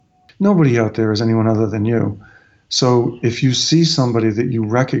nobody out there is anyone other than you. So if you see somebody that you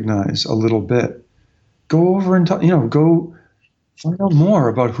recognize a little bit, go over and go find out more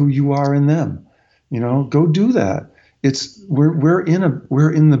about who you are in them. Go do that. We're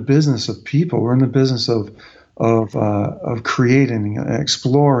in the business of people. We're in the business of creating,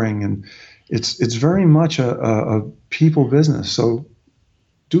 exploring, and it's very much a people business. So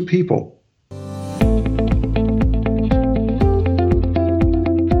do people.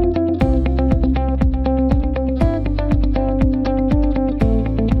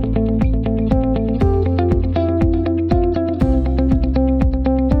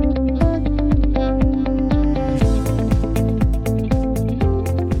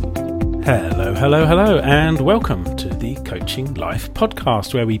 Hello, and welcome to the Coaching Life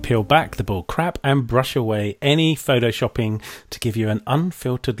podcast, where we peel back the bull crap and brush away any photoshopping to give you an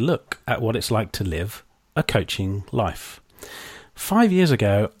unfiltered look at what it's like to live a coaching life. 5 years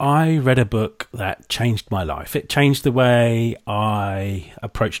ago, I read a book that changed my life. It changed the way I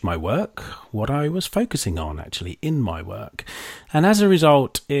approached my work, what I was focusing on actually in my work. And as a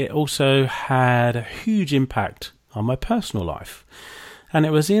result, it also had a huge impact on my personal life. And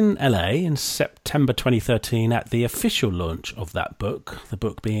it was in LA in September 2013 at the official launch of that book, the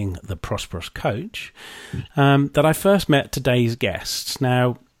book being The Prosperous Coach, that I first met today's guests.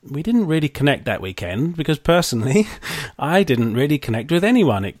 Now, we didn't really connect that weekend because personally, I didn't really connect with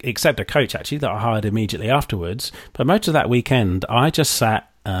anyone except a coach actually that I hired immediately afterwards. But most of that weekend, I just sat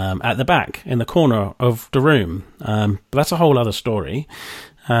at the back in the corner of the room. But that's a whole other story.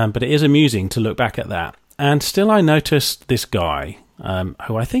 But it is amusing to look back at that. And still I noticed this guy,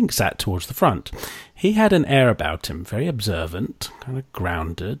 who I think sat towards the front. He had an air about him, very observant, kind of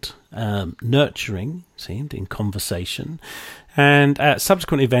grounded, nurturing, seemed, in conversation. And at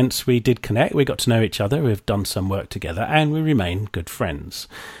subsequent events, we did connect. We got to know each other. We've done some work together, and we remain good friends.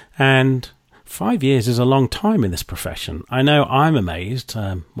 And 5 years is a long time in this profession. I know I'm amazed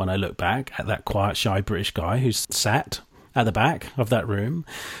when I look back at that quiet, shy British guy who's sat at the back of that room.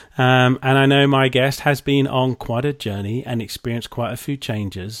 And I know my guest has been on quite a journey and experienced quite a few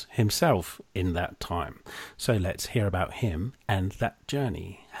changes himself in that time. So let's hear about him and that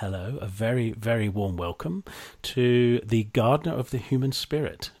journey. Hello, a very, very warm welcome to the gardener of the human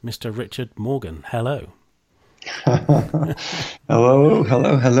spirit, Mr. Richard Morgan. Hello.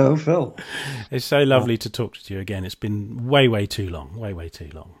 Hello, Phil. It's so lovely to talk to you again. It's been way too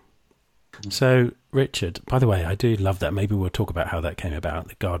long. So, Richard, by the way, I do love that. Maybe we'll talk about how that came about,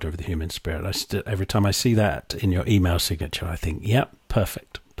 the Gardener of the Human Spirit. Every time I see that in your email signature, I think, yep,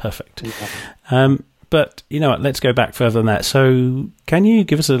 perfect. Yeah. But you know what, let's go back further than that. So can you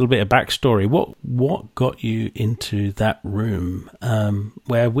give us a little bit of backstory? What got you into that room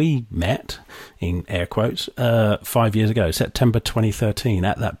where we met, in air quotes, 5 years ago, September 2013,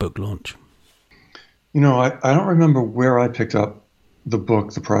 at that book launch? I don't remember where I picked up the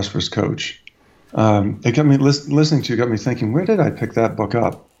book, The Prosperous Coach. It got me listening to you, got me thinking, where did I pick that book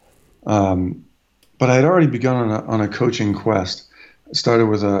up? But I had already begun on a coaching quest. I started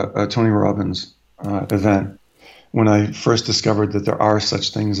with a Tony Robbins event when I first discovered that there are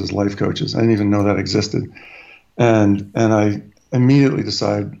such things as life coaches. I didn't even know that existed. And I immediately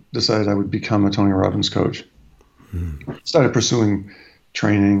decided I would become a Tony Robbins coach. Started pursuing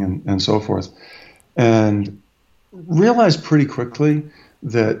training and so forth. And realized pretty quickly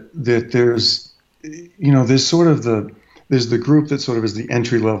that there's the group that sort of is the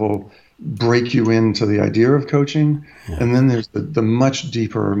entry level, break you into the idea of coaching, and then there's the much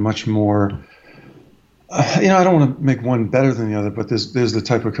deeper, much more. I don't want to make one better than the other, but there's the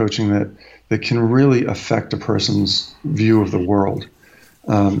type of coaching that can really affect a person's view of the world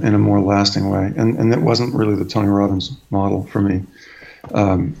in a more lasting way, and that wasn't really the Tony Robbins model for me.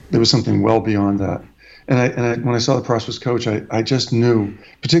 There was something well beyond that. And when I saw The Prosperous Coach, I just knew,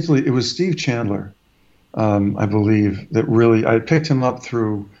 particularly it was Steve Chandler, I believe, that really, I picked him up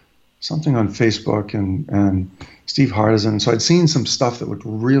through something on Facebook and Steve Hardison. So I'd seen some stuff that looked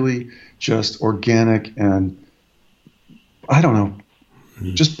really just organic and, I don't know,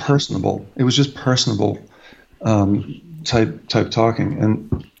 just personable. It was just personable type talking.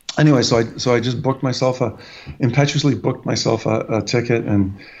 And anyway, so I just impetuously booked myself a ticket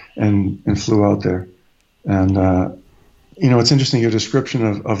and flew out there. And, it's interesting, your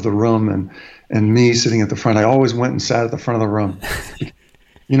description of the room and me sitting at the front. I always went and sat at the front of the room.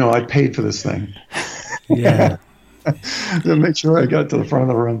 I paid for this thing. Yeah. To make sure I got to the front of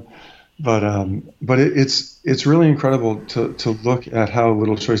the room. But it's really incredible to look at how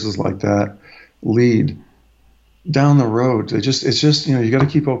little choices like that lead down the road. It's just you got to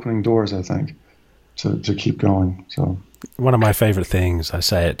keep opening doors, I think, to keep going. So One of my favorite things, I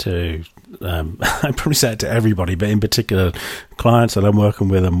say it to, I probably say it to everybody, but in particular clients that I'm working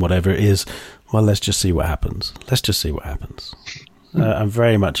with and whatever it is, well, let's just see what happens. Let's just see what happens. I'm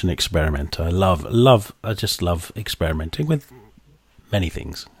very much an experimenter. I just love experimenting with many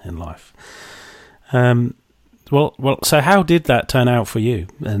things in life. Well, so how did that turn out for you?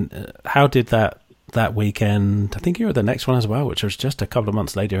 And how did that weekend, I think you were the next one as well, which was just a couple of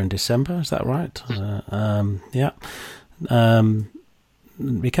months later in December, is that right? Yeah.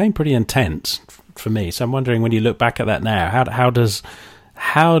 It became pretty intense for me. So I'm wondering, when you look back at that now,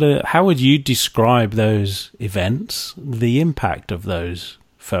 how would you describe those events, the impact of those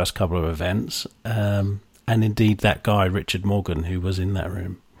first couple of events, and indeed that guy, Richard Morgan, who was in that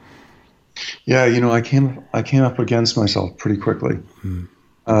room? Yeah, I came up against myself pretty quickly.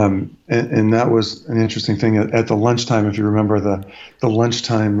 And that was an interesting thing at the lunchtime. If you remember the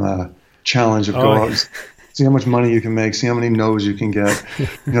lunchtime challenge of go out, see how much money you can make, see how many no's you can get.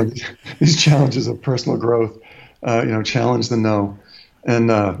 These challenges of personal growth. Challenge the no,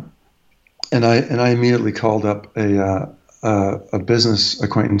 and I immediately called up a business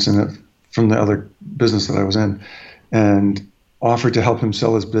acquaintance from the other business that I was in, and offered to help him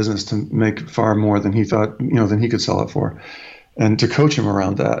sell his business to make far more than he thought than he could sell it for. And to coach him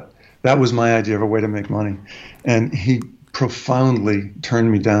around that. That was my idea of a way to make money. And he profoundly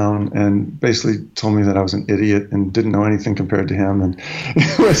turned me down and basically told me that I was an idiot and didn't know anything compared to him. And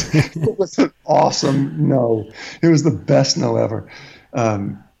it was an awesome no. It was the best no ever.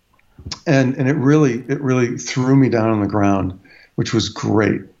 And it really threw me down on the ground, which was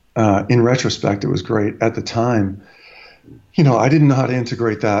great. In retrospect, it was great. At the time, I didn't know how to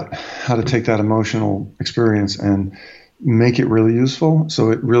integrate that, how to take that emotional experience and make it really useful.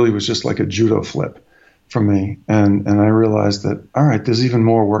 So it really was just like a judo flip for me. And I realized that, all right, there's even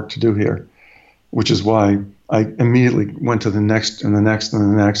more work to do here, which is why I immediately went to the next and the next and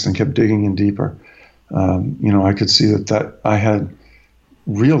the next and kept digging in deeper. I could see that I had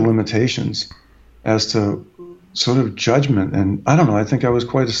real limitations as to sort of judgment. And I don't know, I think I was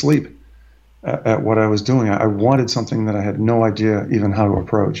quite asleep at what I was doing. I wanted something that I had no idea even how to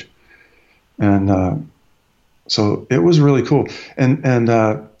approach. And so it was really cool. And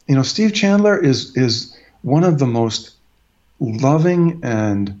Steve Chandler is one of the most loving,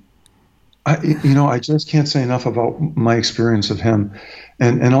 and I just can't say enough about my experience of him,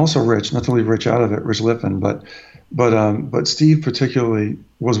 and also Rich, not to leave Rich out of it, Rich Lippman, but Steve particularly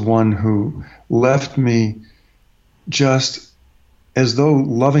was one who left me just as though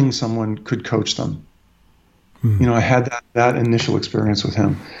loving someone could coach them. I had that initial experience with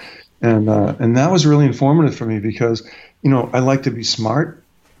him. And that was really informative for me because, I like to be smart.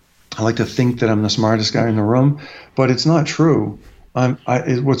 I like to think that I'm the smartest guy in the room, but it's not true.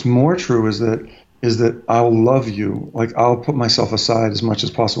 What's more true is that I'll love you. Like, I'll put myself aside as much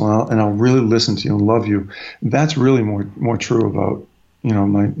as possible, and I'll really listen to you and love you. That's really more true about,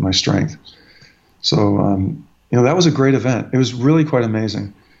 my strength. So, that was a great event. It was really quite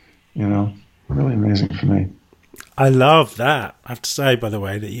amazing, really amazing for me. I love that. I have to say, by the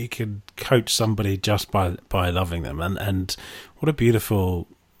way, that you can coach somebody just by loving them, and what a beautiful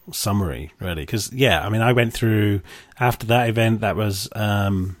summary, really. Because I went through after that event. That was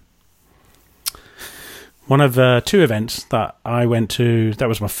one of two events that I went to. That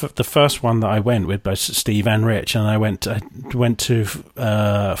was the first one that I went with both Steve and Rich, and I went to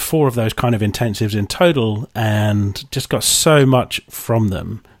 4 of those kind of intensives in total, and just got so much from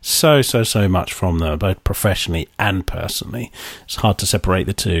them. So much from them, both professionally and personally. It's hard to separate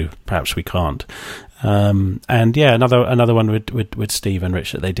the two. Perhaps we can't. Another one with Steve and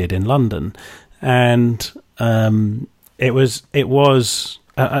Rich that they did in London, and it was.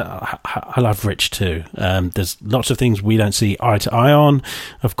 I love Rich too. There's lots of things we don't see eye to eye on,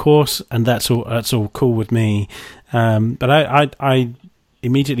 of course, and that's all cool with me. But I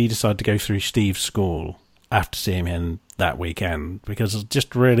immediately decided to go through Steve's school after seeing him that weekend, because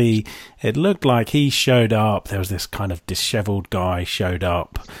it looked like he showed up. There was this kind of disheveled guy showed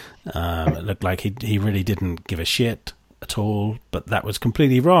up. It looked like he really didn't give a shit at all, but that was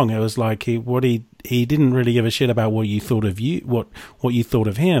completely wrong. It was like he didn't really give a shit about what you thought of what you thought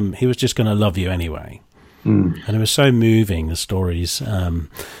of him. He was just going to love you anyway. And it was so moving, the stories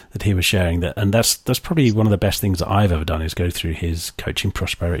that he was sharing, and that's probably one of the best things that I've ever done, is go through his Coaching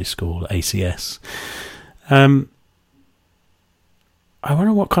Prosperity School, ACS. I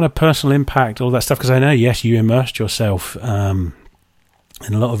wonder what kind of personal impact all that stuff, because I know, yes, you immersed yourself in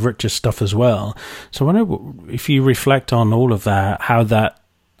a lot of Rich's stuff as well. So I wonder if you reflect on all of that, how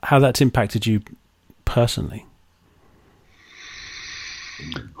that's impacted you personally.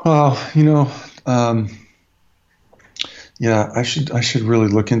 Well, Yeah, I should really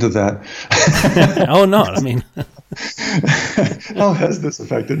look into that. Oh, not. I mean, how has this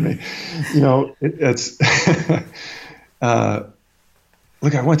affected me? It's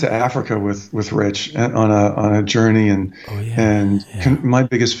look. I went to Africa with Rich on a journey, and my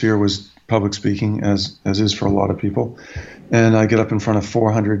biggest fear was public speaking, as is for a lot of people. And I get up in front of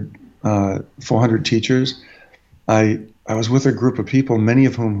 400 teachers. I was with a group of people, many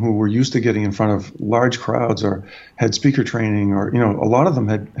of whom who were used to getting in front of large crowds or had speaker training, or a lot of them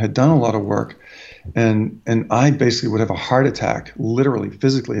had done a lot of work, and I basically would have a heart attack, literally,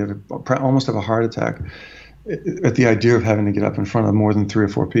 physically, almost have a heart attack at the idea of having to get up in front of more than 3 or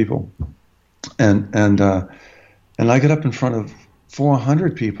 4 people, and I get up in front of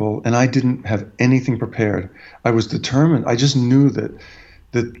 400 people, and I didn't have anything prepared. I was determined. I just knew that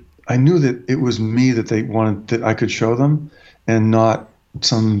I knew that it was me that they wanted, that I could show them, and not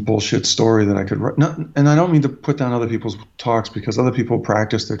some bullshit story that I could write. And I don't mean to put down other people's talks, because other people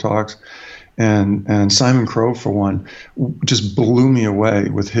practice their talks. And Simon Crowe, for one, just blew me away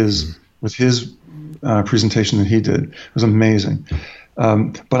with his presentation that he did. It was amazing.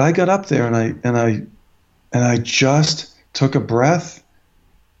 But I got up there and I just took a breath,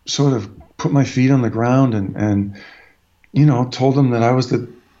 sort of put my feet on the ground, and told them that I was the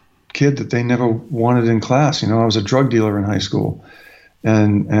kid that they never wanted in class. I was a drug dealer in high school,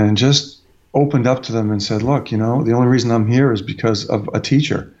 and just opened up to them and said, look, the only reason I'm here is because of a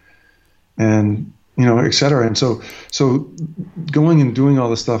teacher, and et cetera. And so going and doing all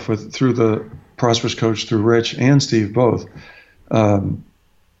this stuff through the Prosperous Coach, through Rich and Steve both,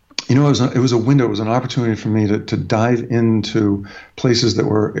 it was a window, it was an opportunity for me to dive into places that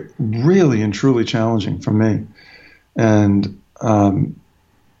were really and truly challenging for me.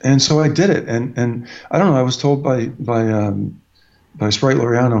 And so I did it. And I don't know, I was told by Sprite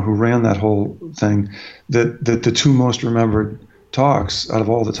Loriano, who ran that whole thing, that the 2 most remembered talks out of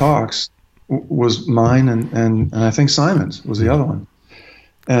all the talks was mine, and I think Simon's was the other one.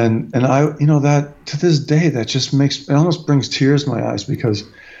 And I, that to this day, that just it almost brings tears to my eyes, because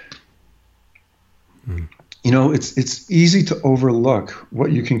it's easy to overlook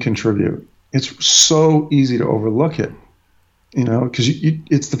what you can contribute. It's so easy to overlook it, because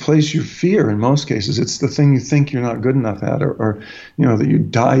it's the place you fear in most cases. It's the thing you think you're not good enough at, or that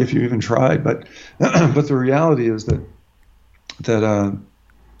you'd die if you even tried. But the reality is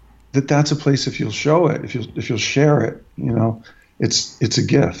that's a place, if you'll show it, if you'll share it, it's a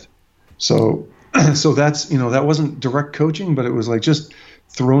gift. So that's, that wasn't direct coaching, but it was like just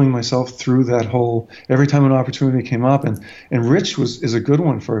throwing myself through that whole, every time an opportunity came up. And Rich is a good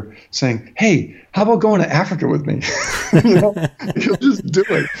one for saying, hey, how about going to Africa with me? He'll just do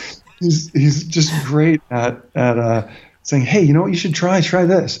it. He's just great at saying, hey, you should try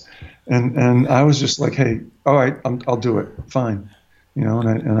this. And I was just like, hey, all right, I'll do it. Fine.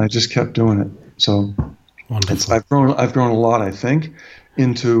 And I just kept doing it. So wonderful. I've grown a lot, I think,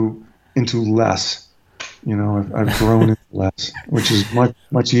 into less. I've grown into less, which is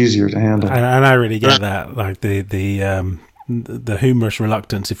much easier to handle. And I really get that, like the humorous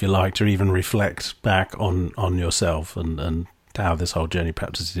reluctance, if you like, to even reflect back on yourself and how this whole journey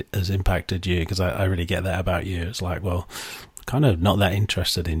perhaps has impacted you. Because I really get that about you. It's like, well, kind of not that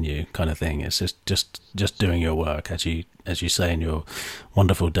interested in you, kind of thing. It's just doing your work, as you say in your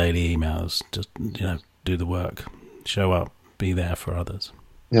wonderful daily emails. Just do the work, show up, be there for others.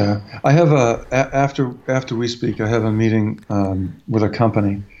 Yeah, I have after we speak, I have a meeting with a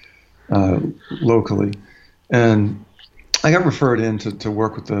company locally, and I got referred in to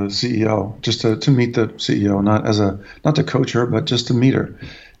work with the CEO, just to meet the CEO, not to coach her, but just to meet her.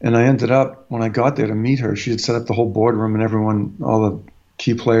 And I ended up, when I got there to meet her, she had set up the whole boardroom, and all the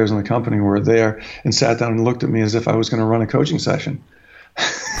key players in the company were there, and sat down and looked at me as if I was going to run a coaching session.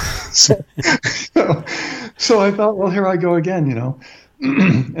 So I thought, well, here I go again,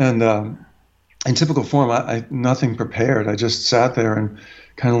 And in typical form, I nothing prepared. I just sat there and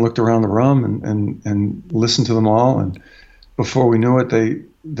kind of looked around the room and listened to them all. And before we knew it,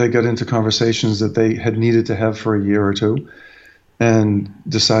 they got into conversations that they had needed to have for a year or two, and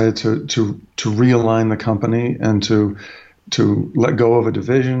decided to realign the company and to let go of a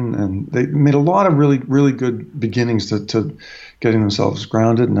division. And they made a lot of really, really good beginnings to getting themselves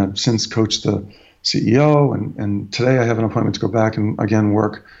grounded. And I've since coached the CEO, and today I have an appointment to go back and again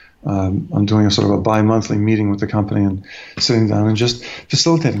work. I'm doing a sort of a bi-monthly meeting with the company and sitting down and just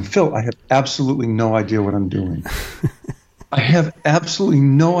facilitating. Phil, I have absolutely no idea what I'm doing. I have absolutely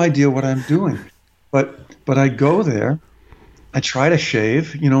no idea what I'm doing. But I go there, I try to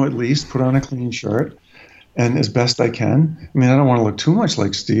shave, at least put on a clean shirt, and as best I can. I mean, I don't want to look too much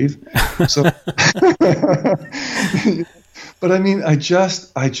like Steve. So But I mean, I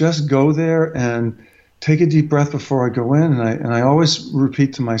just go there and take a deep breath before I go in, and I always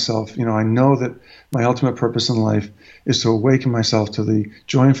repeat to myself, I know that my ultimate purpose in life is to awaken myself to the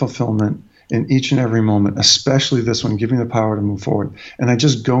joy and fulfillment in each and every moment, especially this one, give me the power to move forward. And I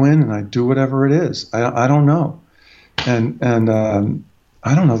just go in and I do whatever it is. I don't know, and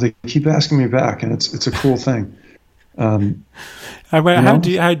I don't know. They keep asking me back, and it's a cool thing. How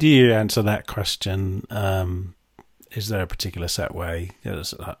do you answer that question? Is there a particular set way?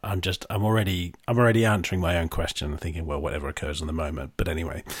 I'm already answering my own question and thinking, well, whatever occurs in the moment. But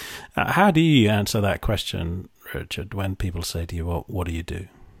anyway, how do you answer that question, Richard, when people say to you, well, what do you do?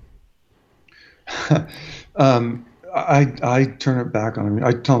 I turn it back on them.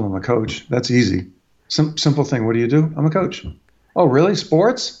 I tell them I'm a coach. That's easy. Simple thing. What do you do? I'm a coach. Oh, really?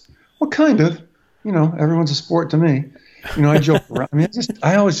 Sports? Well, kind of. Everyone's a sport to me. I joke around. I mean,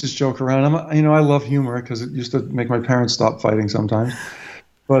 I always just joke around. I love humor because it used to make my parents stop fighting sometimes.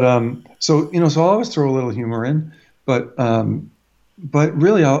 But so I'll always throw a little humor in. But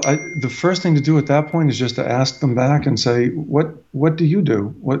really, the first thing to do at that point is just to ask them back and say, what do you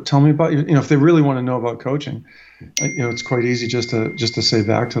do? Tell me about your. If they really want to know about coaching, it's quite easy just to say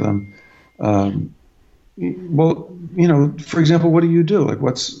back to them. Well, for example, what do you do? Like,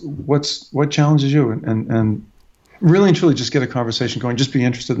 what challenges you? And really and truly just get a conversation going. Just be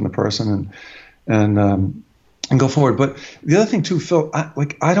interested in the person and go forward. But the other thing too, Phil,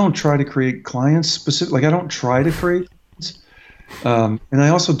 I don't try to create clients specific. Like, I don't try to create clients. And I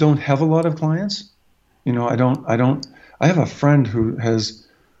also don't have a lot of clients. I have a friend who has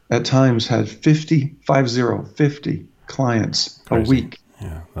at times had 50 clients Crazy. A week.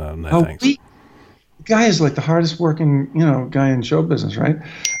 Yeah. No, thanks. Week. The guy is like the hardest working, guy in show business, right?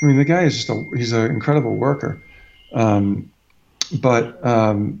 I mean, the guy is he's an incredible worker. But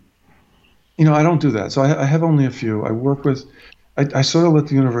I don't do that. So I have only a few. I work with, I sort of let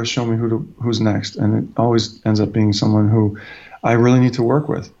the universe show me who's next. And it always ends up being someone who I really need to work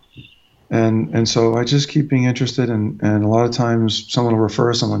with. And so I just keep being interested, and a lot of times someone will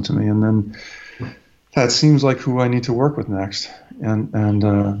refer someone to me, and then that seems like who I need to work with next.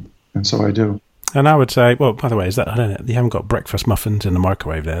 And so I do. And I would say, well, by the way, I don't know, you haven't got breakfast muffins in the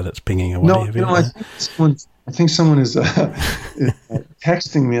microwave there that's pinging away? No, I think someone is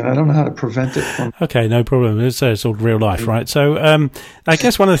texting me, and I don't know how to prevent it from. Okay, no problem. It's all real life, right? So I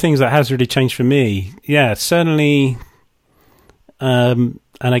guess one of the things that has really changed for me, certainly, and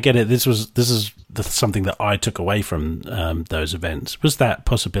I get it, this is something that I took away from those events, was that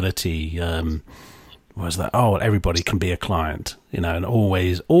possibility, was that, everybody can be a client, and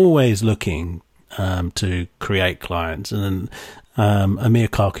always looking to create clients. And then Amir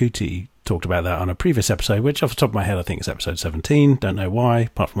Karkuti talked about that on a previous episode, which off the top of my head, I think it's episode 17. Don't know why,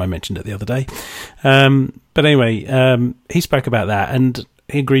 apart from I mentioned it the other day. But anyway, he spoke about that, and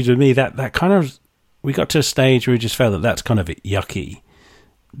he agreed with me that kind of, we got to a stage where we just felt that that's kind of yucky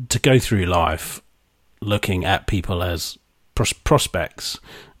to go through life looking at people as prospects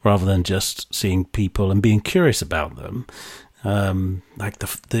rather than just seeing people and being curious about them. You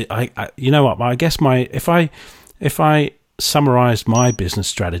know what? I guess if I summarized my business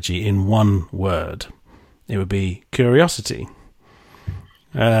strategy in one word, it would be curiosity.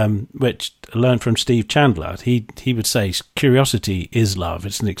 Which I learned from Steve Chandler. He would say curiosity is love.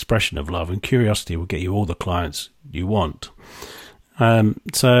 It's an expression of love, and curiosity will get you all the clients you want.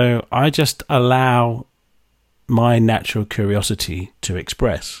 So I just allow my natural curiosity to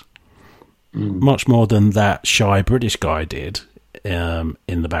express much more than that shy British guy did in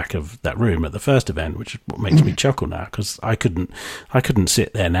the back of that room at the first event, which is what makes me chuckle now, because I couldn't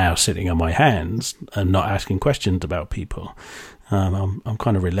sit there now sitting on my hands and not asking questions about people. I'm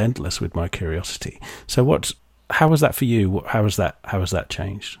kind of relentless with my curiosity. So how was that for you? How has that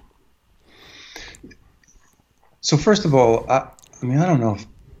changed? So first of all, I don't know if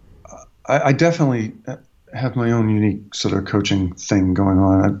I definitely have my own unique sort of coaching thing going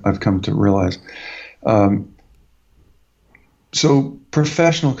on. I've come to realize. So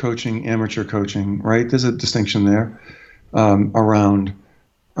professional coaching, amateur coaching, right? There's a distinction there around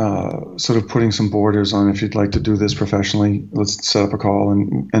sort of putting some borders on, if you'd like to do this professionally, let's set up a call.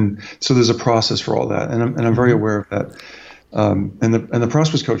 And so there's a process for all that. And I'm very aware of that. And the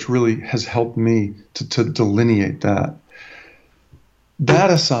Prosperous Coach really has helped me to delineate that. That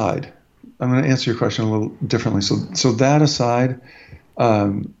aside, I'm going to answer your question a little differently. So that aside,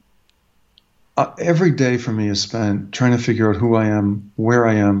 every day for me is spent trying to figure out who I am, where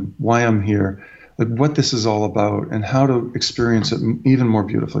I am, why I'm here, like what this is all about, and how to experience it even more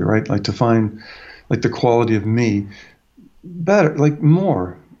beautifully, right? Like to find like the quality of me better, like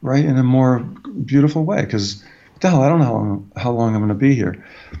more, right? In a more beautiful way. Because the hell, I don't know how long I'm going to be here.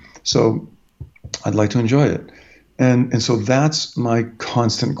 So I'd like to enjoy it. And so that's my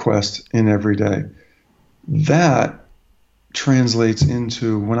constant quest in every day. That translates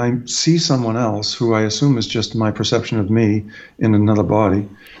into when I see someone else who I assume is just my perception of me in another body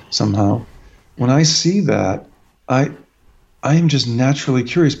somehow. When I see that, I am just naturally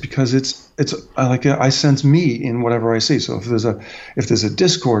curious, because it's like I sense me in whatever I see. So if there's a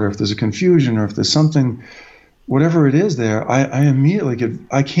discord, or if there's a confusion, or if there's something, whatever it is there, I immediately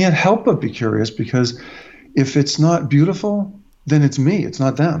I can't help but be curious, because if it's not beautiful, then it's me, it's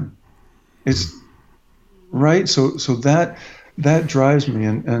not them. It's right. So that drives me,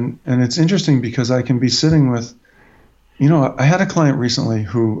 and it's interesting, because I can be sitting with, I had a client recently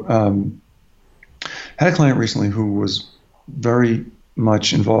who was very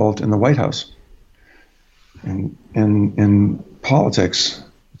much involved in the White House and in politics,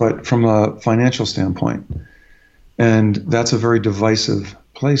 but from a financial standpoint. And that's a very divisive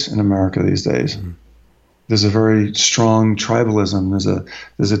place in America these days. Mm-hmm. There's a very strong tribalism.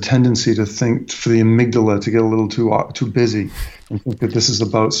 There's a tendency to think, for the amygdala to get a little too busy and think that this is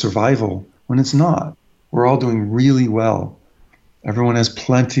about survival, when it's not. We're all doing really well. Everyone has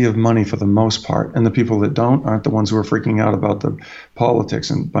plenty of money for the most part, and the people that don't aren't the ones who are freaking out about the politics,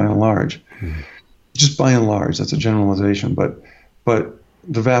 and by and large. Mm-hmm. Just by and large, that's a generalization, but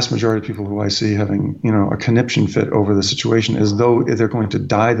the vast majority of people who I see having, a conniption fit over the situation, as though they're going to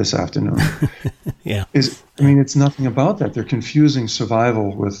die this afternoon. Yeah. It's nothing about that. They're confusing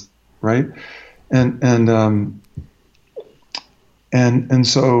survival with, right? And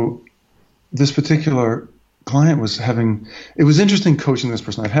so this particular client was it was interesting coaching this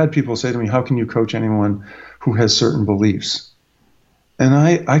person. I've had people say to me, how can you coach anyone who has certain beliefs? And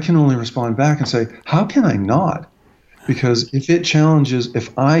I can only respond back and say, how can I not? Because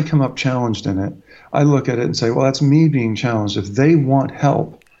if I come up challenged in it, I look at it and say, well, that's me being challenged. If they want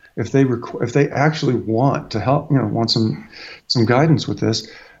help, if they actually want to help, want some guidance with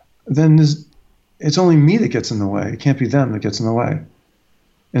this, then it's only me that gets in the way. It can't be them that gets in the way.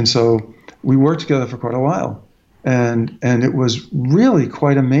 And so we worked together for quite a while, and it was really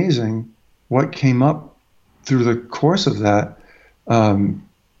quite amazing what came up through the course of that.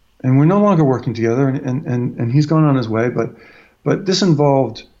 And we're no longer working together, and he's gone on his way. But this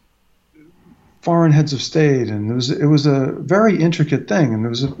involved foreign heads of state, and it was a very intricate thing, and it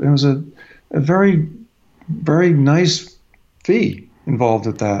was a very, very nice fee involved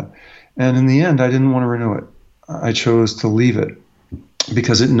with that. And in the end, I didn't want to renew it. I chose to leave it,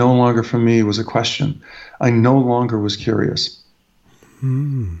 because it no longer for me was a question. I no longer was curious.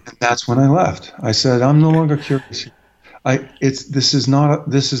 And that's when I left. I said, I'm no longer curious. This is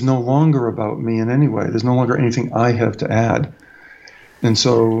no longer about me in any way. There's no longer anything I have to add. And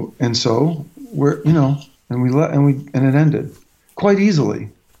so we're, and it ended quite easily.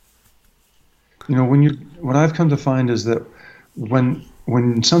 What I've come to find is that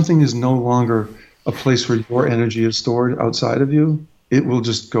when something is no longer a place where your energy is stored outside of you, it will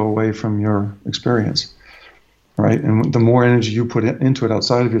just go away from your experience, right? And the more energy you put into it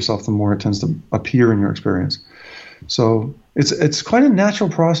outside of yourself, the more it tends to appear in your experience. So it's quite a natural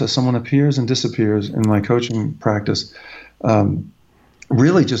process. Someone appears and disappears in my coaching practice,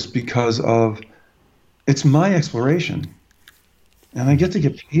 really just because of it's my exploration, and I get to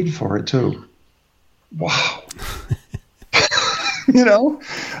get paid for it too. Wow.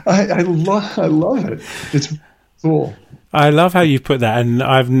 I love it. It's cool. I love how you put that, and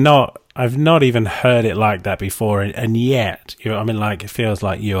I've not even heard it like that before, and yet, it feels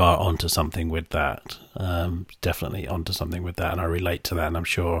like you are onto something with that. Definitely onto something with that, and I relate to that, and I'm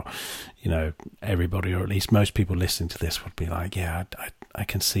sure, everybody, or at least most people listening to this, would be like, yeah, I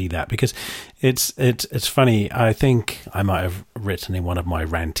can see that, because it's funny. I think I might have written in one of my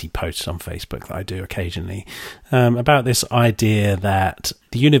ranty posts on Facebook that I do occasionally about this idea that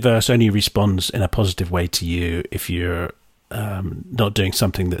the universe only responds in a positive way to you if you're not doing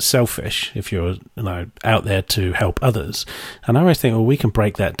something that's selfish, if you're out there to help others. And I always think, well, we can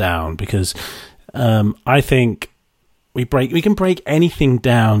break that down, because I think we can break anything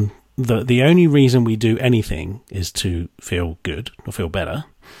down. The only reason we do anything is to feel good or feel better.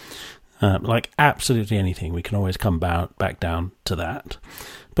 Like absolutely anything, we can always come back down to that.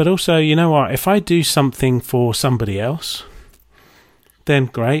 But also, you know what? If I do something for somebody else, then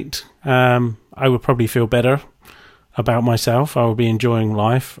great. I would probably feel better about myself. I will be enjoying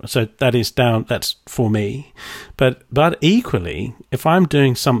life. So that's for me. But equally, if I'm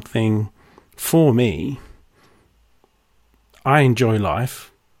doing something for me, I enjoy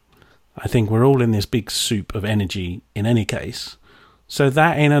life. I think we're all in this big soup of energy in any case. So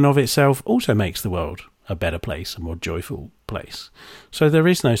that in and of itself also makes the world a better place, a more joyful place. So there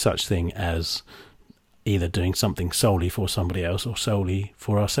is no such thing as either doing something solely for somebody else or solely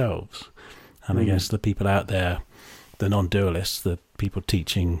for ourselves. And I guess the people out there, the non-dualists, the people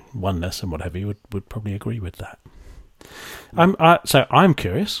teaching oneness and what have you, would probably agree with that. So I'm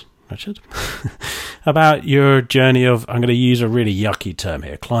curious, Richard, about your journey of, I'm going to use a really yucky term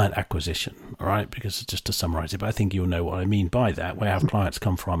here, client acquisition, all right? Because just to summarize it, but I think you'll know what I mean by that. Where have clients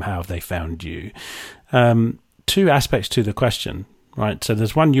come from? How have they found you? Two aspects to the question, right? So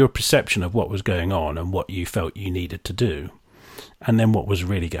there's one, your perception of what was going on and what you felt you needed to do. And then what was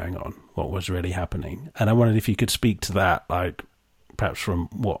really going on, what was really happening. And I wondered if you could speak to that, like perhaps from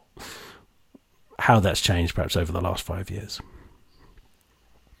how that's changed perhaps over the last 5 years.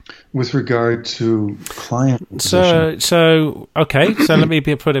 With regard to client acquisition. So let me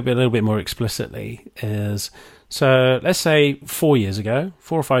put it a little bit more explicitly. So let's say 4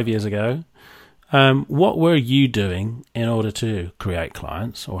 or 5 years ago, what were you doing in order to create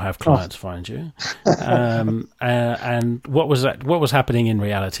clients or have clients find you? And what was happening in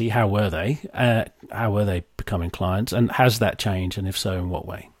reality? How were they becoming clients? And has that changed? And if so, in what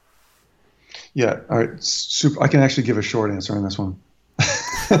way? Yeah. All right. Super. I can actually give a short answer on this one.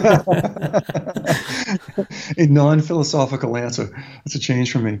 A non-philosophical answer. That's a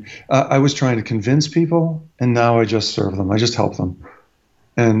change for me. I was trying to convince people, and now I just serve them. I just help them,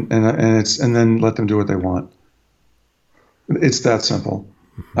 and then let them do what they want. It's that simple.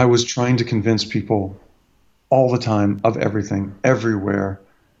 I was trying to convince people all the time of everything, everywhere.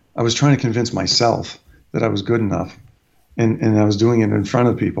 I was trying to convince myself that I was good enough, and I was doing it in front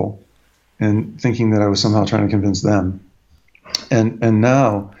of people, and thinking that I was somehow trying to convince them. And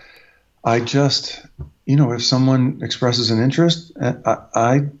now I just, if someone expresses an interest,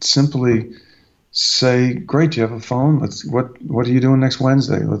 I simply say, great, do you have a phone? What are you doing next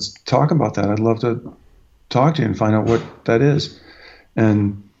Wednesday? Let's talk about that. I'd love to talk to you and find out what that is.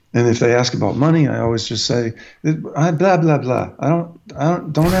 And if they ask about money, I always just say, blah, blah, blah.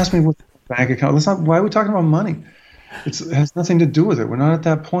 Don't ask me what bank account. Why are we talking about money? It has nothing to do with it. We're not at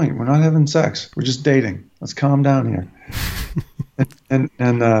that point. We're not having sex. We're just dating. Let's calm down here. and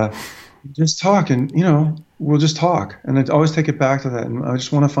just talk, and we'll just talk. And I always take it back to that. And I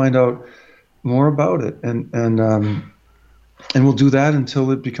just want to find out more about it. And we'll do that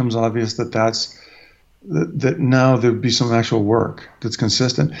until it becomes obvious that now there'd be some actual work that's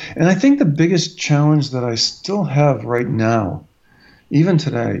consistent. And I think the biggest challenge that I still have right now, even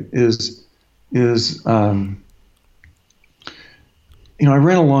today, is I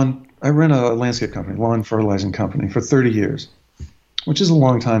ran a landscape company, lawn fertilizing company, for 30 years, which is a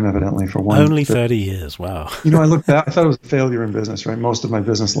long time, evidently, for one. Only 30 years, wow. I look back, I thought it was a failure in business, right? Most of my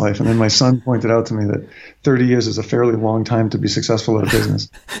business life. And then my son pointed out to me that 30 years is a fairly long time to be successful at a business.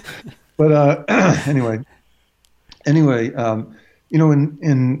 But anyway, in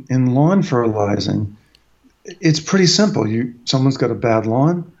lawn fertilizing, it's pretty simple. Someone's got a bad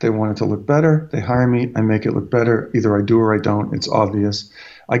lawn. They want it to look better. They hire me. I make it look better. Either I do or I don't. It's obvious.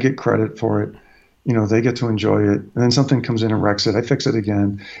 I get credit for it. They get to enjoy it. And then something comes in and wrecks it. I fix it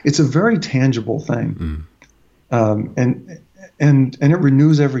again. It's a very tangible thing. And it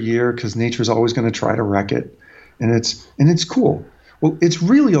renews every year because nature's always going to try to wreck it. And it's cool. Well, it's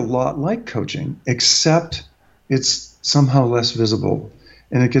really a lot like coaching, except it's somehow less visible.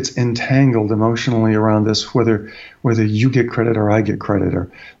 And it gets entangled emotionally around this, whether you get credit or I get credit, or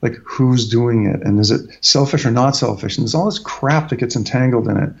like who's doing it, and is it selfish or not selfish, and there's all this crap that gets entangled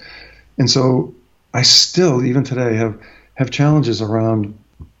in it. And so I still, even today, have challenges around.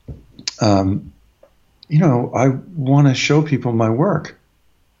 I want to show people my work.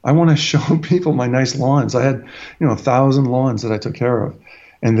 I want to show people my nice lawns. I had 1,000 lawns that I took care of,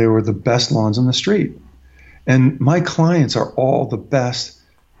 and they were the best lawns on the street. And my clients are all the best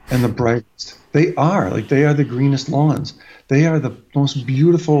and the brightest. They are the greenest lawns. They are the most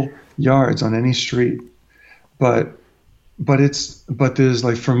beautiful yards on any street. But there's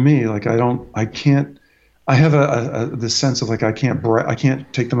for me, I have this sense of I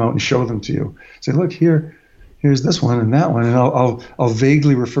can't take them out and show them to you. Say, look, here's this one and that one. And I'll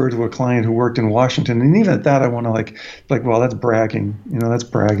vaguely refer to a client who worked in Washington. And even at that, I want to well, that's bragging, that's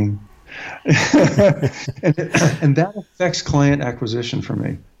bragging. and that affects client acquisition for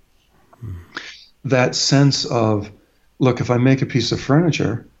me. That sense of, look, if I make a piece of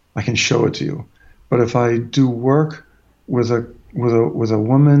furniture, I can show it to you. But if I do work with a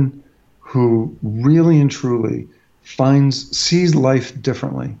woman who really and truly sees life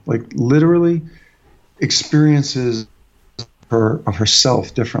differently, literally experiences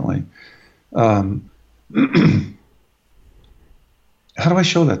herself differently, how do I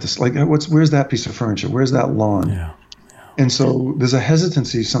show that? This, like, where's that piece of furniture? Where's that lawn? Yeah. And so there's a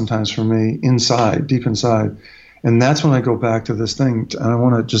hesitancy sometimes for me inside, deep inside. And that's when I go back to this thing. And I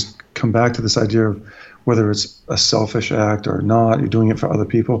want to just come back to this idea of whether it's a selfish act or not, you're doing it for other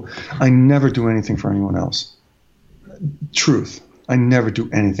people. I never do anything for anyone else. Truth. I never do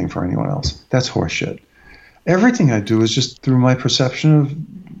anything for anyone else. That's horseshit. Everything I do is just through my perception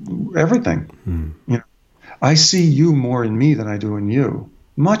of everything. You know, I see you more in me than I do in you.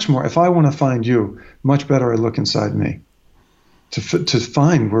 Much more. If I want to find you, much better I look inside me to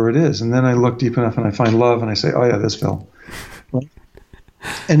find where it is. And then I look deep enough and I find love and I say, oh yeah, there's Phil. Right?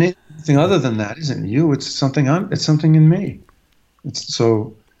 And anything other than that isn't you. It's something in me. It's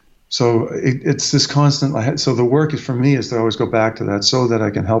it's this constant. So the work is for me is to always go back to that so that I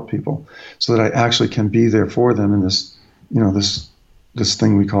can help people, so that I actually can be there for them in this, you know, this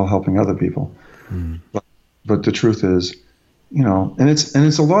thing we call helping other people. But the truth is, you know, and it's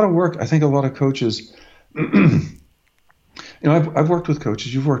a lot of work. I think a lot of coaches, you know, I've worked with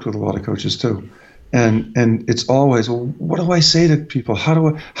coaches. You've worked with a lot of coaches too, and it's always, well, what do I say to people? How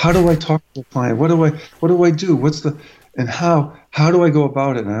do I talk to a client? What do I do? And how do I go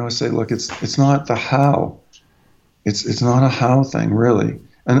about it? And I always say, look, it's not the how. It's not a how thing really,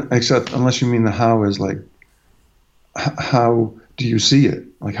 and except unless you mean the how is like, how do you see it?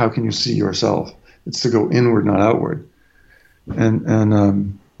 Like, how can you see yourself? It's to go inward, not outward. And I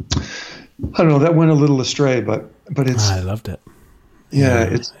don't know, that went a little astray, but it's. I loved it. Yeah,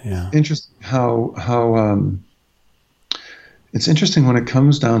 it's interesting how it's interesting when it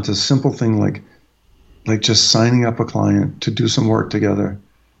comes down to simple thing like just signing up a client to do some work together.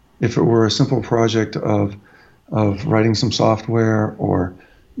 If it were a simple project of writing some software or,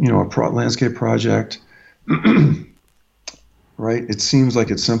 you know, a landscape project, right? It seems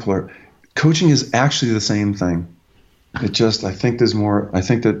like it's simpler. Coaching is actually the same thing. It just, I think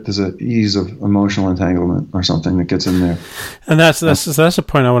that there's an ease of emotional entanglement or something that gets in there. And that's a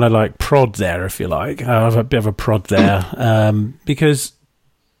point I want to like prod there, if you like. I have a bit of a prod there, because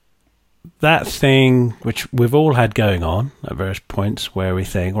that thing which we've all had going on at various points where we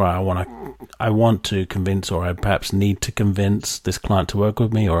think, right, I want to convince, or I perhaps need to convince this client to work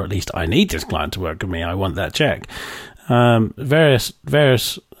with me, or at least I need this client to work with me. I want that check. Various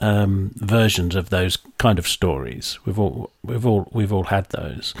versions of those kind of stories. We've all had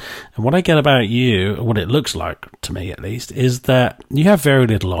those. And what I get about you, what it looks like to me at least, is that you have very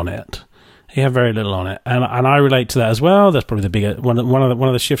little on it. You have very little on it, and I relate to that as well. That's probably the bigger one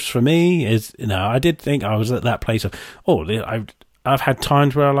of the shifts for me. Is, you know, I did think I was at that place of, I've had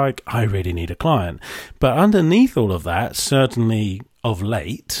times where I really need a client, but underneath all of that, certainly of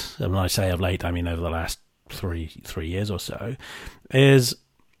late, and when I say of late, I mean over the last three years or so, is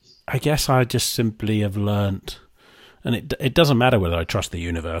I guess I just simply have learnt, and it doesn't matter whether I trust the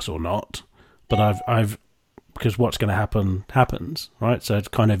universe or not, but I've because what's going to happen happens, right? So it's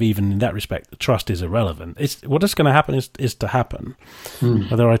kind of, even in that respect, the trust is irrelevant. It's what is going to happen is to happen,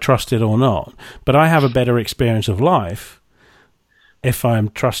 whether I trust it or not. But I have a better experience of life if I'm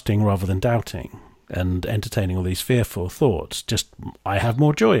trusting rather than doubting and entertaining all these fearful thoughts. Just, I have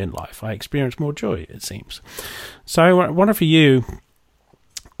more joy in life. I experience more joy, it seems. So I wonder for you,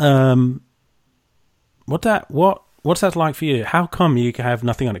 what's that like for you? How come you have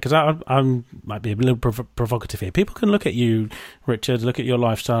nothing on it? Because I might be a little provocative here. People can look at you, Richard, look at your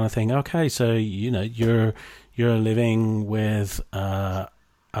lifestyle and think, okay, so you know you're living with a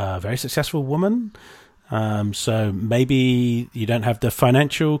very successful woman. So maybe you don't have the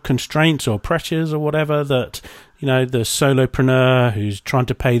financial constraints or pressures or whatever that, you know, the solopreneur who's trying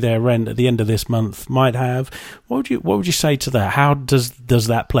to pay their rent at the end of this month might have. What would you say to that? How does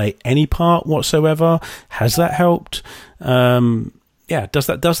that play any part whatsoever? Has that helped? Does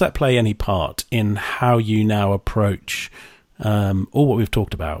that play any part in how you now approach all what we've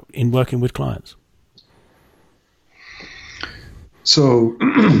talked about in working with clients? So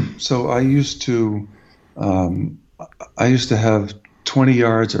I used to have 20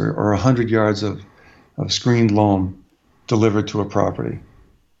 yards or 100 yards of screened loam delivered to a property.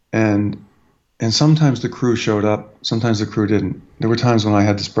 And sometimes the crew showed up, sometimes the crew didn't. There were times when I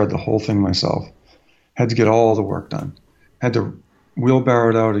had to spread the whole thing myself, had to get all the work done, had to wheelbarrow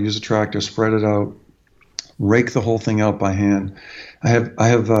it out or use a tractor, spread it out, rake the whole thing out by hand. I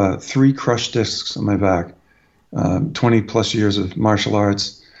have 3 crushed discs on my back, 20 plus years of martial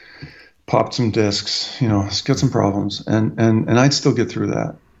arts. Popped some discs, you know, got some problems, and I'd still get through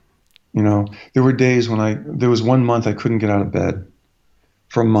that. You know, there were days when there was 1 month I couldn't get out of bed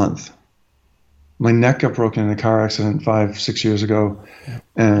for a month. My neck got broken in a car accident 5-6 years ago,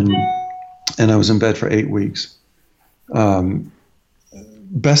 and I was in bed for 8 weeks.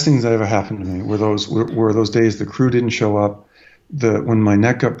 best things that ever happened to me were those days the crew didn't show up, when my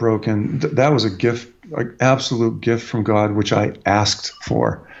neck got broken. That was a gift, an absolute gift from God, which I asked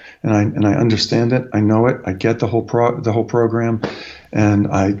for, and I understand it. I know it. I get the whole program, and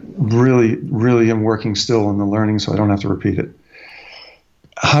I really, really am working still on the learning, so I don't have to repeat it.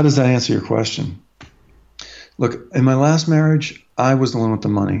 How does that answer your question? Look, in my last marriage, I was the one with the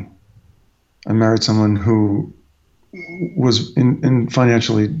money. I married someone who was in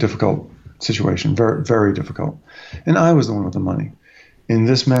financially difficult situation, very, very difficult. And I was the one with the money. In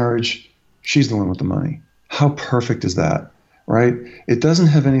this marriage, she's the one with the money. How perfect is that, right? It doesn't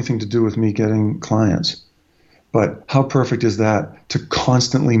have anything to do with me getting clients, but how perfect is that to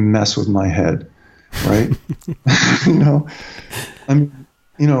constantly mess with my head, right? I mean,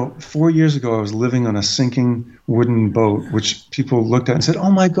 4 years ago, I was living on a sinking wooden boat, which people looked at and said, "Oh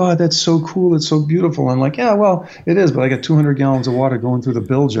my God, that's so cool. It's so beautiful." I'm like, "Yeah, well, it is, but I get 200 gallons of water going through the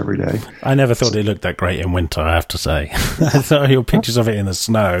bilge every day." I never thought it looked that great in winter, I have to say. I saw your pictures of it in the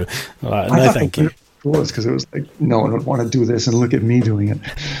snow. Like, no, thank you. It was because it was like, no one would want to do this, and look at me doing it.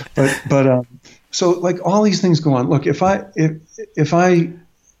 But so like all these things go on. Look, I've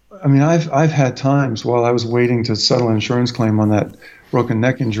had times while I was waiting to settle an insurance claim on that broken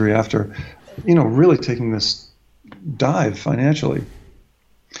neck injury after, really taking this dive financially,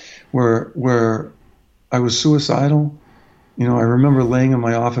 where I was suicidal. I remember laying on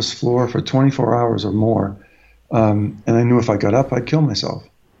my office floor for 24 hours or more, and I knew if I got up, I'd kill myself.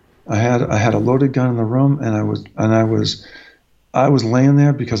 I had a loaded gun in the room, and I was laying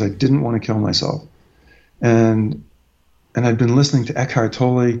there because I didn't want to kill myself, and I'd been listening to Eckhart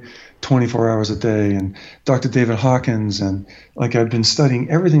Tolle 24 hours a day and Dr. David Hawkins, and like I'd been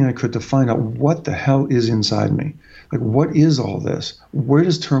studying everything I could to find out what the hell is inside me. Like, what is all this? Where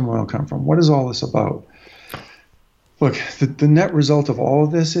does turmoil come from? What is all this about? Look, the net result of all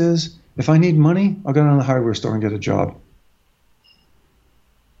of this is, if I need money, I'll go down to the hardware store and get a job.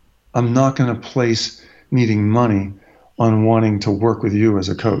 I'm not going to place needing money on wanting to work with you as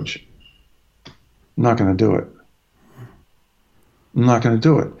a coach. I'm not going to do it. I'm not going to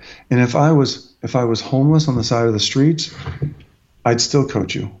do it. And if I was homeless on the side of the streets, I'd still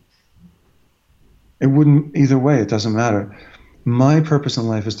coach you. It wouldn't, either way, it doesn't matter. My purpose in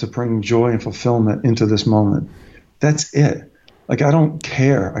life is to bring joy and fulfillment into this moment. That's it. Like, I don't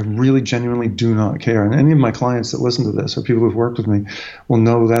care. I really genuinely do not care. And any of my clients that listen to this, or people who've worked with me, will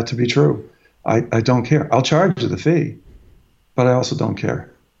know that to be true. I don't care. I'll charge you the fee, but I also don't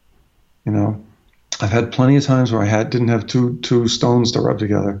care. I've had plenty of times where I didn't have two stones to rub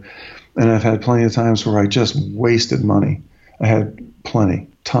together, and I've had plenty of times where I just wasted money. I had plenty,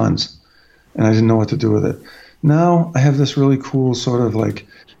 tons, and I didn't know what to do with it. Now I have this really cool sort of like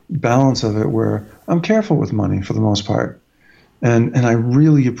balance of it where I'm careful with money for the most part, and I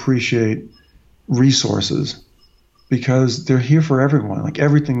really appreciate resources because they're here for everyone. Like,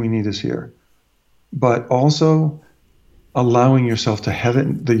 everything we need is here, but also allowing yourself to have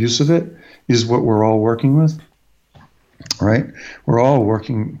it, the use of it, is what we're all working with, right? We're all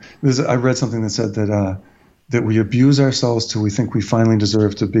working. I read something that said that we abuse ourselves till we think we finally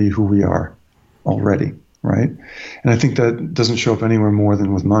deserve to be who we are already, right? And I think that doesn't show up anywhere more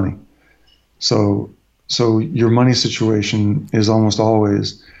than with money. So your money situation is almost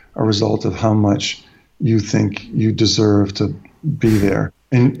always a result of how much you think you deserve to be there.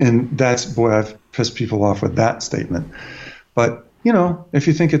 And that's, boy, I've pissed people off with that statement. But, if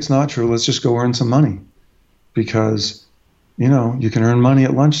you think it's not true, let's just go earn some money, because, you can earn money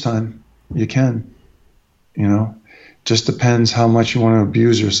at lunchtime. You can, just depends how much you want to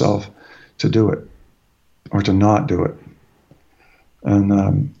abuse yourself to do it or to not do it. And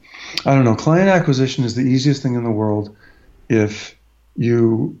I don't know, client acquisition is the easiest thing in the world if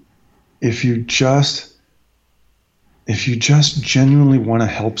you just genuinely want to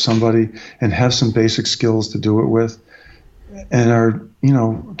help somebody and have some basic skills to do it with, and are,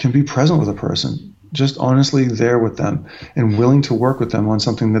 can be present with a person, just honestly there with them and willing to work with them on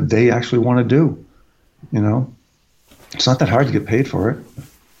something that they actually want to do. It's not that hard to get paid for it.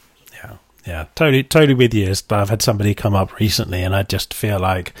 Yeah, totally with you. I've had somebody come up recently, and I just feel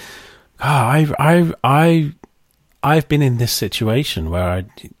like, I've been in this situation where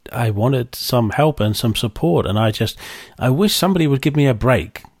I wanted some help and some support, and I wish somebody would give me a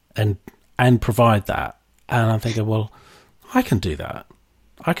break and provide that. And I'm thinking, well, I can do that.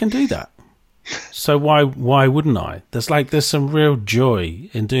 So why wouldn't I? There's some real joy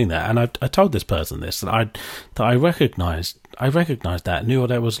in doing that, and I told this person this, that I recognized that, knew what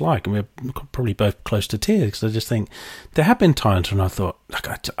that was like, and we were probably both close to tears, because I just think there have been times when I thought, like,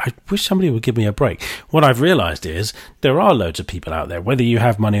 I wish somebody would give me a break. What I've realized is there are loads of people out there, whether you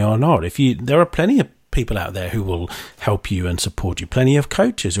have money or not. There are plenty of people out there who will help you and support you. Plenty of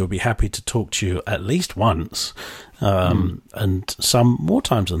coaches who will be happy to talk to you at least once, and some more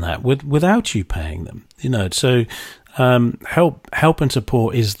times than that, without you paying them. So help and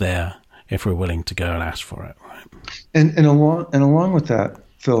support is there if we're willing to go and ask for it, right? And along with that,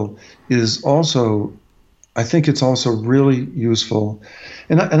 Phil, is also, I think it's also really useful.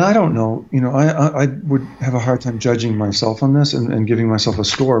 And I don't know, I would have a hard time judging myself on this and giving myself a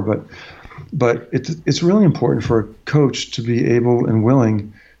score, but it's really important for a coach to be able and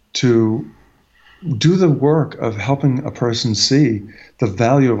willing to do the work of helping a person see the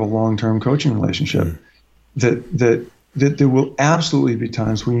value of a long-term coaching relationship. That there will absolutely be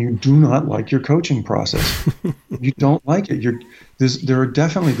times when you do not like your coaching process. You don't like it. There are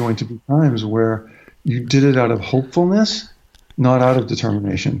definitely going to be times where you did it out of hopefulness, not out of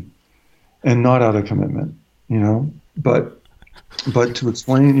determination, and not out of commitment. But to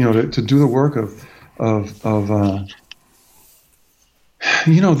explain, to do the work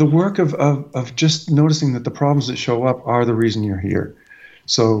the work of just noticing that the problems that show up are the reason you're here.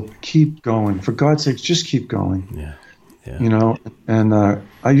 So keep going. For God's sakes, just keep going. Yeah. And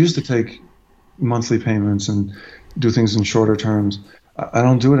I used to take monthly payments and do things in shorter terms. I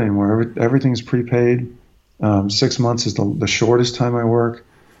don't do it anymore. Everything's prepaid. 6 months is the shortest time I work.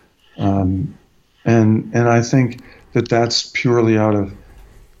 And I think that's purely out of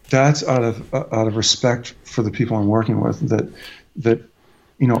respect for the people I'm working with, that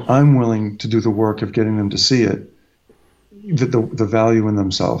I'm willing to do the work of getting them to see it, the value in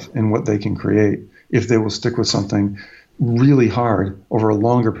themselves and what they can create if they will stick with something really hard over a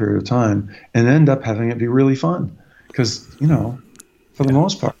longer period of time and end up having it be really fun. Because, for the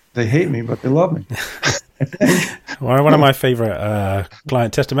most part, they hate me, but they love me. Well, one of my favorite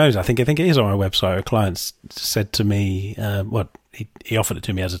client testimonials, I think it is on our website. A client said to me, he offered it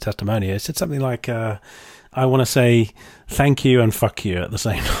to me as a testimony. He said something like, I want to say thank you and fuck you at the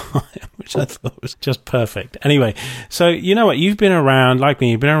same time, which I thought was just perfect. Anyway, so you know what? You've been around, like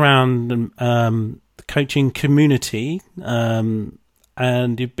me, you've been around the coaching community,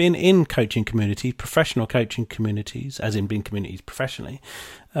 and you've been in coaching communities, professional coaching communities, as in being communities professionally,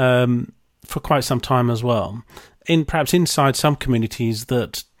 for quite some time as well. Perhaps inside some communities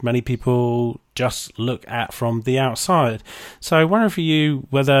that many people just look at from the outside. So I wonder for you,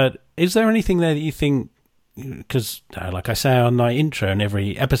 is there anything there that you think, because like I say on my intro in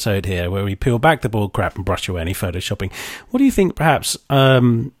every episode here, where we peel back the bull crap and brush away any photoshopping, what do you think perhaps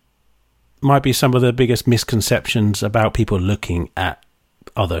might be some of the biggest misconceptions about people looking at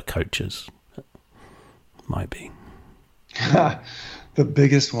other coaches? Might be. The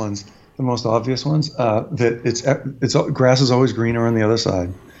biggest ones, the most obvious ones, that it's grass is always greener on the other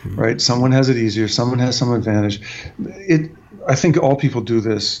side, right? Someone has it easier, someone has some advantage. I think all people do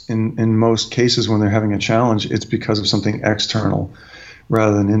this in most cases when they're having a challenge. It's because of something external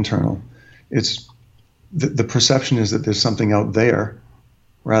rather than internal. It's the perception is that there's something out there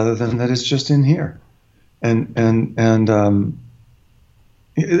rather than that it's just in here. And I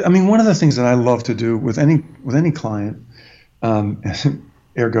mean, one of the things that I love to do with any client,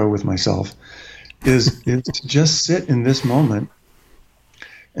 ergo with myself, is to just sit in this moment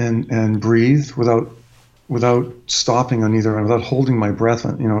and breathe without stopping on either end, without holding my breath,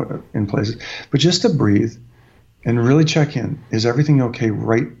 in places, but just to breathe and really check in. Is everything okay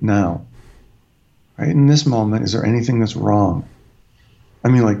right now? Right in this moment, is there anything that's wrong? I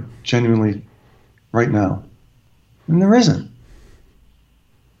mean, like genuinely right now. And there isn't.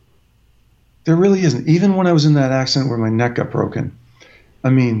 There really isn't. Even when I was in that accident where my neck got broken, I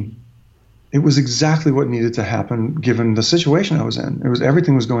mean, it was exactly what needed to happen given the situation I was in.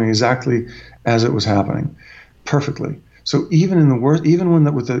 Everything was going exactly as it was happening, perfectly. So even in the worst,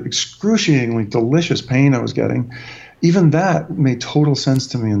 with the excruciatingly delicious pain I was getting, even that made total sense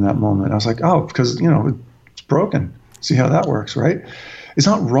to me in that moment. I was like, oh, because it's broken. See how that works, right? It's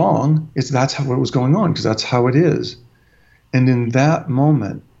not wrong. That's how it was going on, because that's how it is. And in that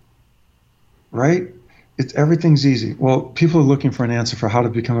moment, right? Everything's easy. Well, people are looking for an answer for how to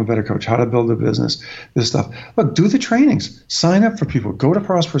become a better coach, how to build a business, this stuff. Look, do the trainings. Sign up for people. Go to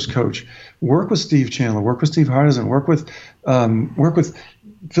Prosperous Coach. Work with Steve Chandler. Work with Steve Hardison. Work with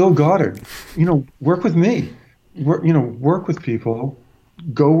Phil Goddard. Work with me. Work with people.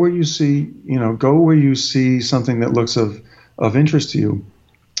 Go where you see something that looks of interest to you,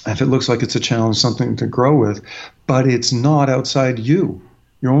 if it looks like it's a challenge, something to grow with, but it's not outside you.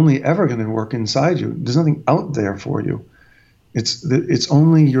 You're only ever going to work inside you. There's nothing out there for you. It's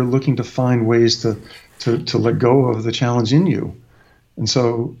only you're looking to find ways to let go of the challenge in you. And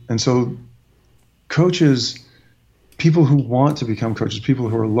so coaches, people who want to become coaches, people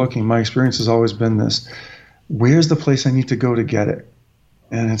who are looking, my experience has always been this: where's the place I need to go to get it?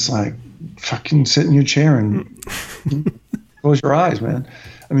 And it's like, fucking sit in your chair and close your eyes, man.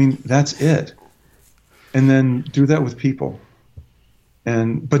 I mean, that's it. And then do that with people.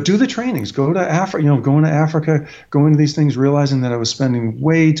 But do the trainings. Go to Africa. Going to Africa, going to these things, realizing that I was spending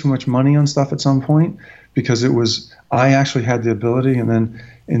way too much money on stuff at some point because I actually had the ability, and then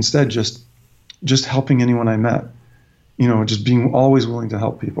instead just helping anyone I met. Just being always willing to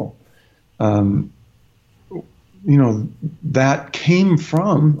help people. That came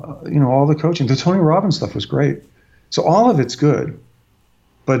from all the coaching. The Tony Robbins stuff was great. So all of it's good,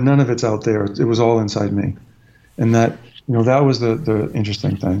 but none of it's out there. It was all inside me, and that was the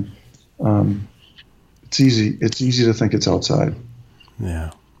interesting thing. It's easy to think it's outside.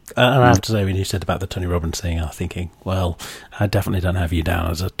 Yeah. And I have to say, when you said about the Tony Robbins thing, I was thinking, well, I definitely don't have you down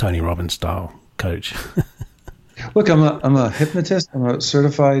as a Tony Robbins style coach. Look, I'm a hypnotist. I'm a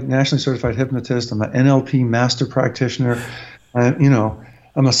nationally certified hypnotist. I'm an NLP master practitioner.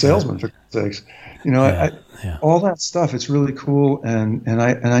 I'm a salesman, for God's sakes. All that stuff. It's really cool, and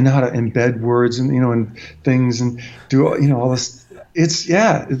I know how to embed words and things and do all this.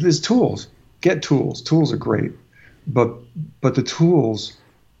 There's tools. Get tools. Tools are great, but the tools,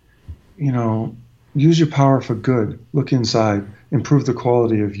 use your power for good. Look inside. Improve the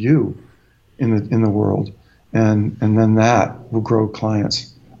quality of you in the world, and then that will grow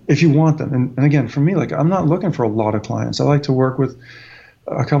clients if you want them. And again, for me, like, I'm not looking for a lot of clients. I like to work with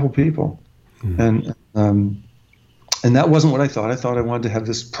a couple people. And that wasn't what I thought. I thought I wanted to have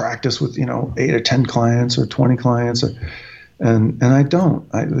this practice with 8 or 10 clients or 20 clients, and I don't.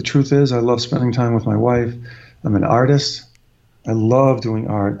 The truth is, I love spending time with my wife. I'm an artist. I love doing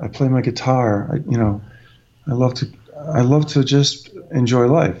art. I play my guitar. I love to just enjoy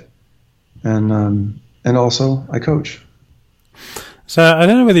life, and also I coach. So I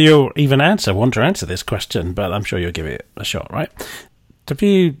don't know whether you'll even want to answer this question, but I'm sure you'll give it a shot, right? If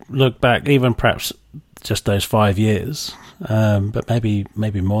you look back, even perhaps just those 5 years, but maybe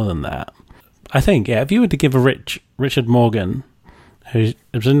more than that, I think, if you were to give a Richard Morgan, who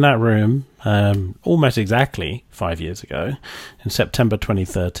was in that room almost exactly 5 years ago, in September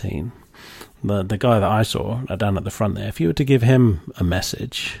 2013, the guy that I saw down at the front there, if you were to give him a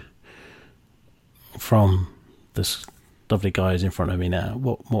message from this lovely guy who's in front of me now,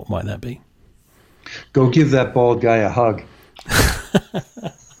 what might that be? Go give that bald guy a hug.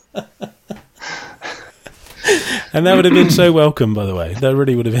 And that would have been so welcome, by the way. That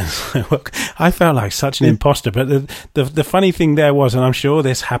really would have been so welcome. I felt like such an imposter, but the funny thing there was, and I'm sure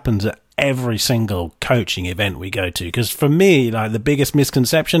this happens at every single coaching event we go to, because for me, like, the biggest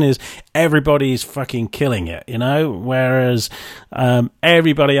misconception is everybody's fucking killing it, whereas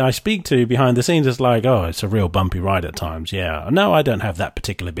everybody I speak to behind the scenes is like, oh, it's a real bumpy ride at times. Yeah, no, I don't have that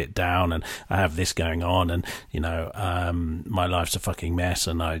particular bit down, and I have this going on, and my life's a fucking mess,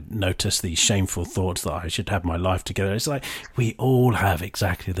 and I notice these shameful thoughts that I should have my life together. It's like we all have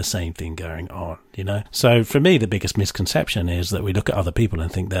exactly the same thing going on, So for me, the biggest misconception is that we look at other people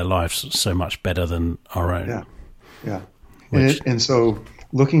and think their life's so much better than our own. Yeah. And so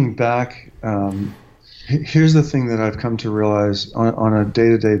looking back, here's the thing that I've come to realize on a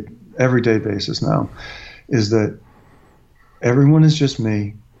day-to-day, everyday basis now, is that everyone is just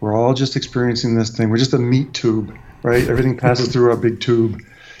me. We're all just experiencing this thing. We're just a meat tube, right? Everything passes through our big tube.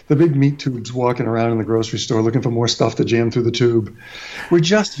 The big meat tube's walking around in the grocery store looking for more stuff to jam through the tube. We're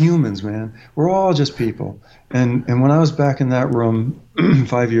just humans, man. We're all just people. And when I was back in that room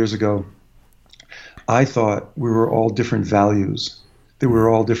 5 years ago, I thought we were all different values, that we were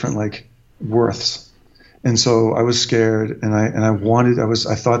all different, like, worths. And so I was scared, and I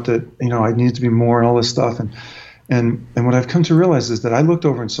thought that, I needed to be more and all this stuff. And what I've come to realize is that I looked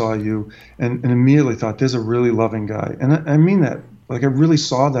over and saw you and immediately thought, there's a really loving guy. And I mean that. Like, I really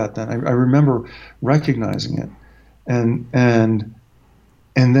saw that then. I remember recognizing it, and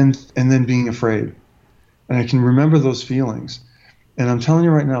then being afraid, and I can remember those feelings. And I'm telling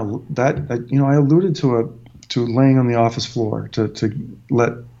you right now that I alluded to laying on the office floor to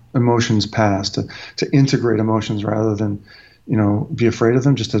let emotions pass, to integrate emotions rather than be afraid of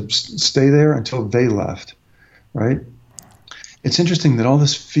them, just to stay there until they left. Right? It's interesting that all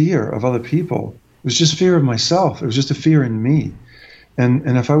this fear of other people was just fear of myself. It was just a fear in me.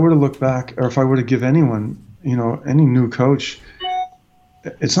 And if I were to look back, or if I were to give anyone, any new coach,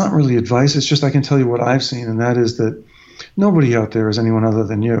 it's not really advice. It's just I can tell you what I've seen, and that is that nobody out there is anyone other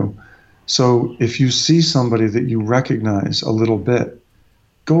than you. So if you see somebody that you recognize a little bit,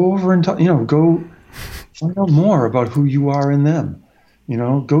 go over and go find out more about who you are in them.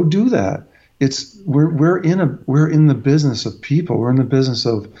 Go do that. We're in the business of people. We're in the business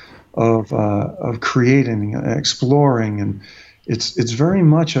of creating, exploring, and it's very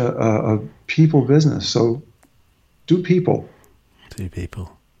much a people business. So do people. Do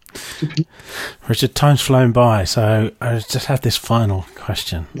people. Richard, time's flown by, so I just have this final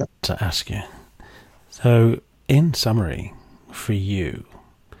question to ask you. So, in summary, for you,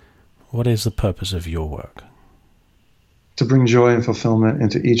 what is the purpose of your work? To bring joy and fulfillment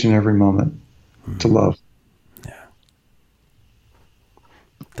into each and every moment, to love. Yeah.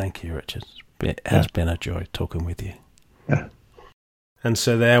 Thank you, Richard. It has been a joy talking with you. Yeah. And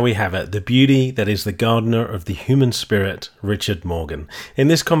so there we have it, the beauty that is the gardener of the human spirit, Richard Morgan. In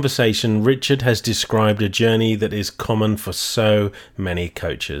this conversation, Richard has described a journey that is common for so many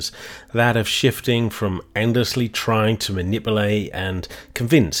coaches. That of shifting from endlessly trying to manipulate and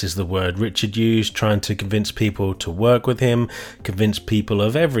convince is the word Richard used, trying to convince people to work with him, convince people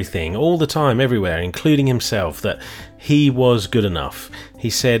of everything, all the time, everywhere, including himself, that he was good enough. He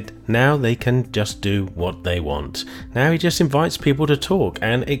said now they can just do what they want. Now he just invites people to talk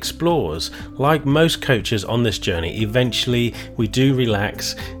and explores. Like most coaches on this journey, eventually we do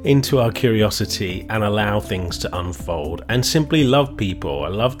relax into our curiosity and allow things to unfold and simply love people. I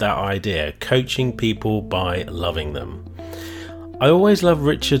love that idea, coaching people by loving them. I always love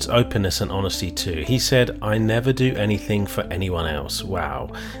Richard's openness and honesty too. He said, I never do anything for anyone else. Wow.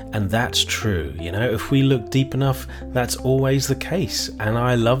 And that's true. If we look deep enough, that's always the case. And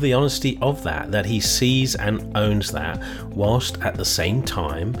I love the honesty of that he sees and owns that, whilst at the same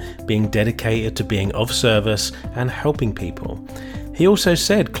time being dedicated to being of service and helping people. He also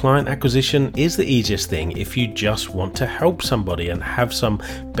said client acquisition is the easiest thing if you just want to help somebody and have some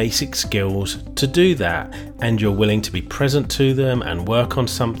basic skills to do that, and you're willing to be present to them and work on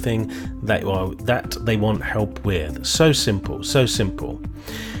something that they want help with. So simple, so simple.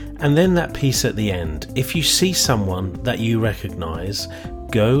 And then that piece at the end, if you see someone that you recognize,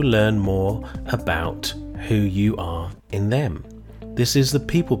 go learn more about who you are in them. This is the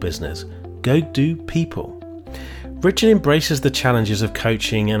people business. Go do people. Richard embraces the challenges of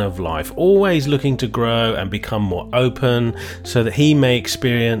coaching and of life, always looking to grow and become more open so that he may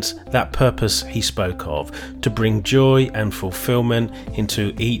experience that purpose he spoke of, to bring joy and fulfillment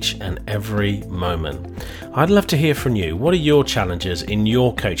into each and every moment. I'd love to hear from you. What are your challenges in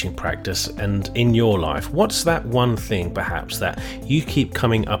your coaching practice and in your life? What's that one thing perhaps that you keep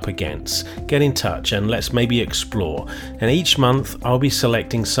coming up against? Get in touch and let's maybe explore. And each month I'll be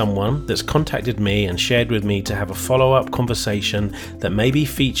selecting someone that's contacted me and shared with me to have a follow-up conversation that may be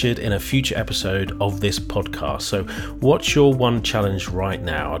featured in a future episode of this podcast. So what's your one challenge right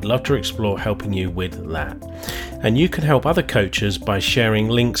now? I'd love to explore helping you with that. And you can help other coaches by sharing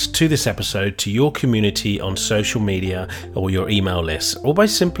links to this episode to your community on social media or your email list, or by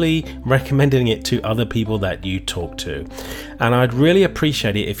simply recommending it to other people that you talk to. And I'd really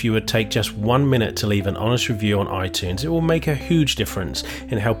appreciate it if you would take just 1 minute to leave an honest review on iTunes. It will make a huge difference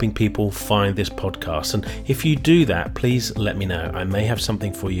in helping people find this podcast. And if you do that, please let me know. I may have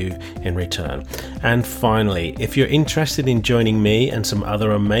something for you in return. And finally, if you're interested in joining me and some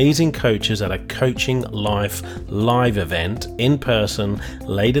other amazing coaches at a Coaching Life live event in person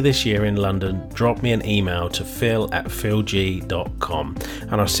later this year in London, drop me an email to phil@philg.com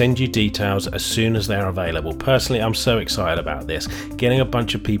and I'll send you details as soon as they're available. Personally, I'm so excited about this, getting a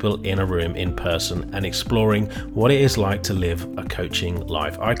bunch of people in a room in person and exploring what it is like to live a coaching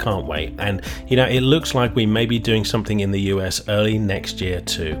life. I can't wait. And it looks like we may be doing something in the US early next year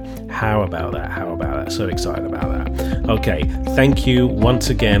too. How about that? So excited about that. Okay, thank you once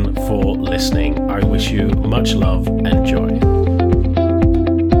again for listening. I wish you much love and joy.